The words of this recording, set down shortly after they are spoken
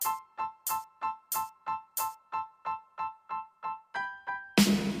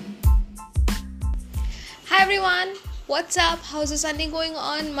everyone, what's up? How's the Sunday going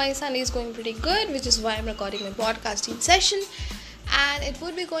on? My Sunday is going pretty good, which is why I'm recording my podcasting session, and it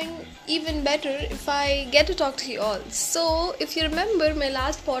would be going even better if I get to talk to you all. So, if you remember, my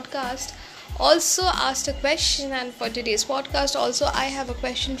last podcast also asked a question, and for today's podcast, also I have a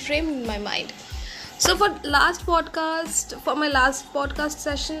question framed in my mind. So, for my last podcast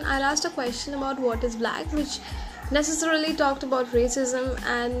session, I asked a question about what is black, which necessarily talked about racism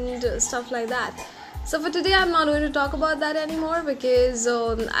and stuff like that. So for today, I'm not going to talk about that anymore because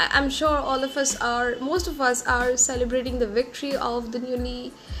I'm sure most of us are celebrating the victory of the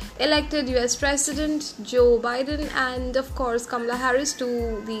newly elected US President Joe Biden and of course Kamala Harris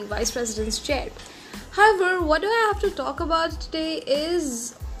to the Vice President's chair. However, what do I have to talk about today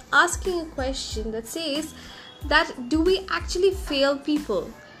is asking a question that says that do we actually fail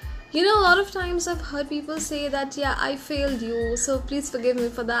people? You know, a lot of times I've heard people say that, yeah, I failed you, so please forgive me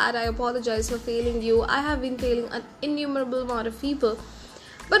for that. I apologize for failing you. I have been failing an innumerable amount of people.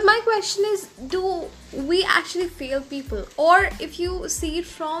 But my question is, do we actually fail people? Or if you see it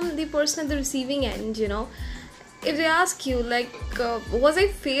from the person at the receiving end, if they ask you, was I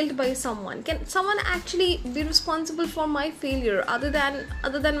failed by someone? Can someone actually be responsible for my failure other than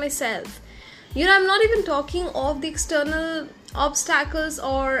myself? I'm not even talking of the external obstacles,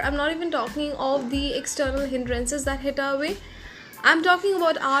 or I'm not even talking of the external hindrances that hit our way. I'm talking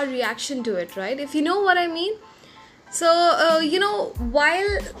about our reaction to it, right? If you know what I mean. So,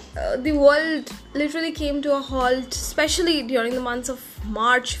 while the world literally came to a halt, especially during the months of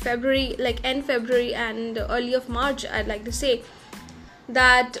March, February, end February and early of March, I'd like to say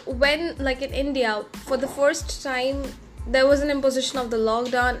that when, in India, for the first time, there was an imposition of the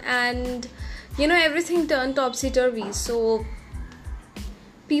lockdown and everything turned topsy-turvy. So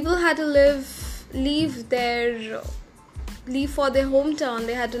people had to leave for their hometown.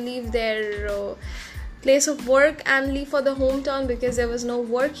 They had to leave their place of work and leave for the hometown because there was no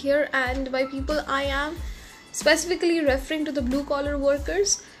work here. And by people, I am specifically referring to the blue collar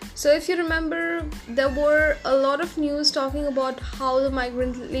workers. So if you remember, there were a lot of news talking about how the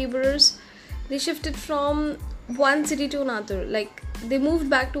migrant laborers, they shifted from one city to another. They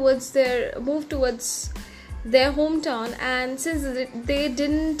moved towards their hometown, and since they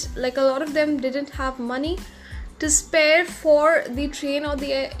didn't, a lot of them didn't have money to spare for the train or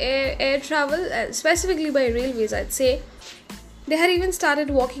the air travel, specifically by railways, I'd say, they had even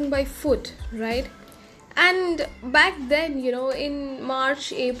started walking by foot, right? And back then, in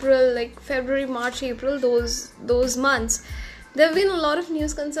March, April, February, March, April, those months, there have been a lot of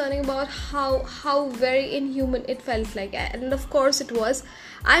news concerning about how very inhuman it felt like, and of course it was.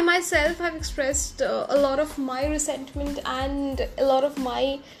 I myself have expressed a lot of my resentment and a lot of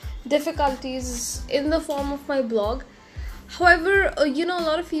my difficulties in the form of my blog. However, a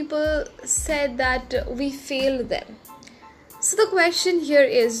lot of people said that we failed them. So the question here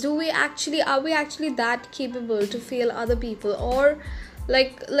is, are we actually that capable to fail other people? Or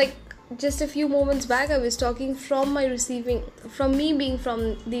just a few moments back, I was talking from me being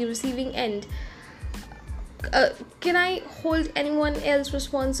from the receiving end. Can I hold anyone else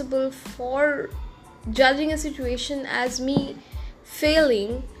responsible for judging a situation as me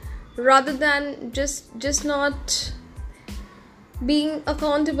failing rather than just not being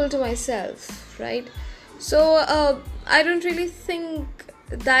accountable to myself, right? So I don't really think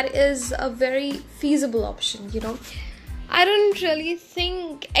that is a very feasible option, I don't really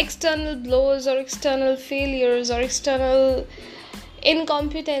think external blows or external failures or external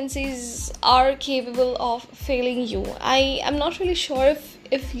incompetencies are capable of failing you. I am not really sure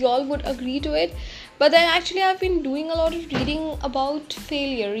if y'all would agree to it, but then actually I've been doing a lot of reading about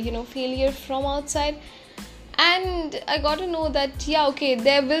failure, failure from outside, and I got to know that,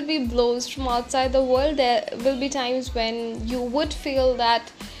 there will be blows from outside the world. There will be times when you would feel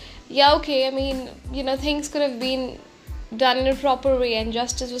that, things could have been done in a proper way and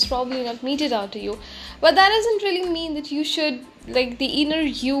justice was probably not meted out to you, but that doesn't really mean that you should, the inner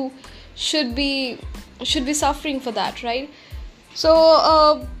you should be suffering for that, right?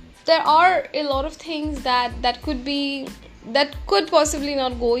 So there are a lot of things that could possibly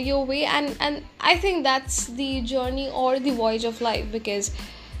not go your way, and I think that's the journey or the voyage of life, because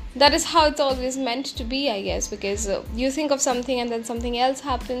that is how it's always meant to be, I guess, because you think of something and then something else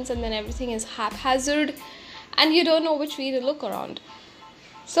happens and then everything is haphazard and you don't know which way to look around.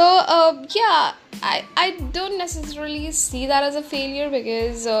 So I don't necessarily see that as a failure,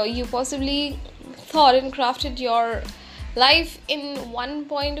 because you possibly thought and crafted your life in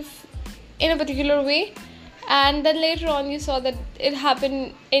a particular way, and then later on you saw that it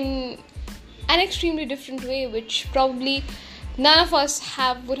happened in an extremely different way, which probably none of us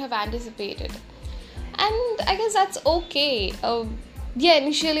would have anticipated. and I guess that's okay. Yeah,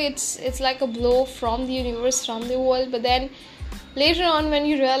 initially it's like a blow from the universe, from the world, but then later on, when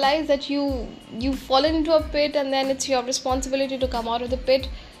you realize that you've fallen into a pit, and then it's your responsibility to come out of the pit,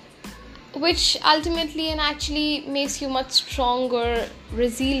 which ultimately and actually makes you much stronger,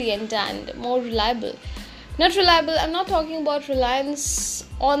 resilient, and more reliable. Not reliable, I'm not talking about reliance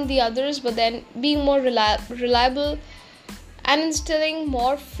on the others, but then being more reliable and instilling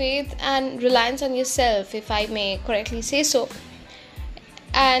more faith and reliance on yourself, if I may correctly say so.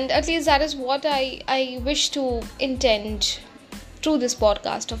 And at least that is what I wish to intend through this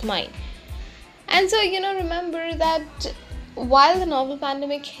podcast of mine. And so, remember that while the novel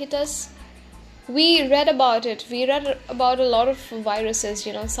pandemic hit us, we read about it. We read about a lot of viruses.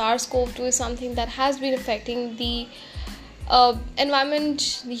 SARS-CoV-2 is something that has been affecting the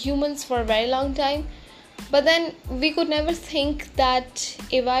environment, the humans, for a very long time. But then we could never think that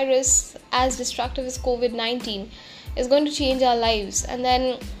a virus as destructive as COVID-19 is going to change our lives. And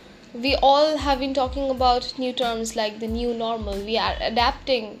then we all have been talking about new terms like the new normal. We are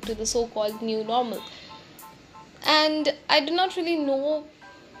adapting to the so-called new normal. And I do not really know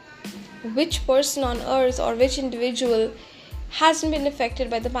which person on earth or which individual hasn't been affected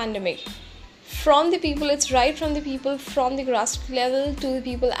by the pandemic. From the people, it's right from the people from the grassroots level to the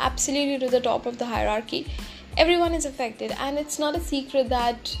people absolutely to the top of the hierarchy. Everyone is affected, and it's not a secret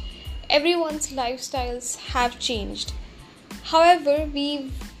that everyone's lifestyles have changed. However,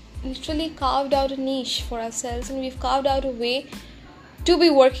 we've literally carved out a niche for ourselves, and we've carved out a way to be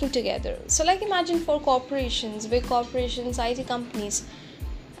working together. So like imagine for corporations, big corporations, IT companies,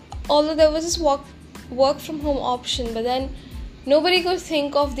 although there was this work from home option, but then nobody could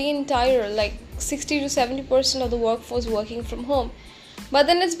think of the entire 60 to 70% of the workforce working from home. But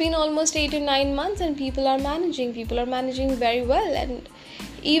then it's been almost 8 to 9 months, and people are managing very well. And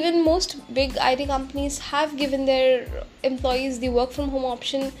even most big IT companies have given their employees the work from home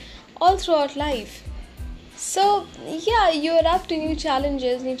option all throughout life. So yeah, you adapt to new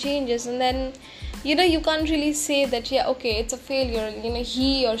challenges, new changes, and then you can't really say that it's a failure,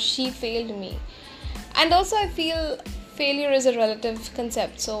 he or she failed me. And also I feel failure is a relative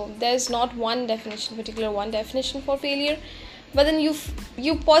concept, so there's not one definition for failure. But then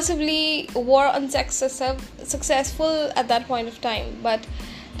you possibly were successful at that point of time, but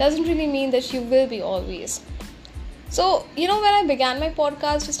doesn't really mean that you will be always. So when I began my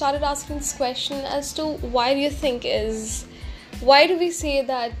podcast, I started asking this question as to why do we say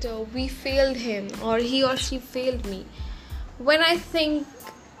that we failed him or he or she failed me, when I think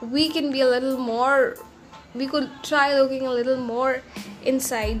we can be we could try looking a little more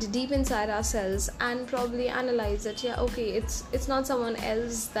deep inside ourselves, and probably analyze that it's not someone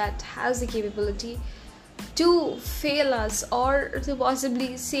else that has the capability to fail us or to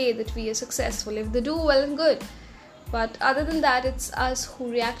possibly say that we are successful. If they do, well and good, but other than that, it's us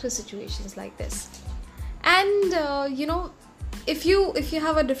who react to situations like this. And if you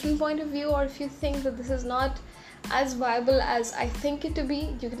have a different point of view, or if you think that this is not as viable as I think it to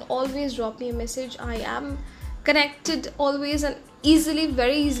be, you can always drop me a message. I am connected always and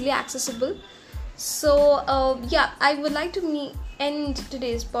very easily accessible. So I would like to end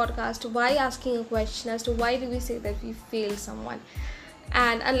today's podcast by asking a question as to why do we say that we fail someone,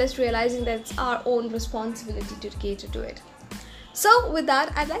 and unless realizing that it's our own responsibility to cater to it. So with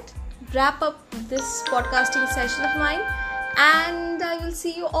that, I'd like to wrap up this podcasting session of mine, and I will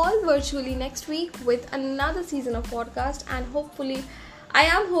see you all virtually next week with another season of podcast. And hopefully I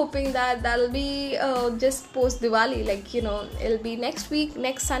am hoping that that'll be just post Diwali, it'll be next week.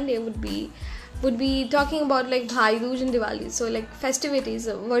 Next Sunday would be talking about Bhai Dooj and Diwali, so festivities,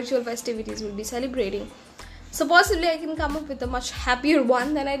 virtual festivities will be celebrating. So possibly I can come up with a much happier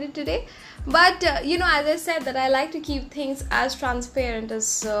one than I did today. But as I said, that I like to keep things as transparent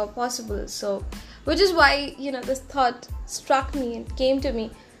as possible. So which is why this thought struck me and came to me,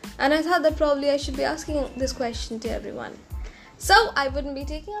 and I thought that probably I should be asking this question to everyone. So I wouldn't be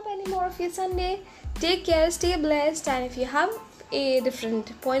taking up any more of your Sunday. Take care, stay blessed, and if you have a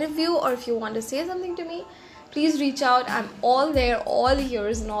different point of view, or if you want to say something to me, please reach out. I'm all there, all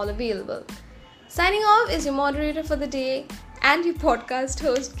ears, and all available. Signing off is your moderator for the day and your podcast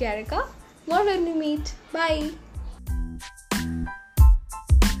host, Garika. More when we meet. Bye.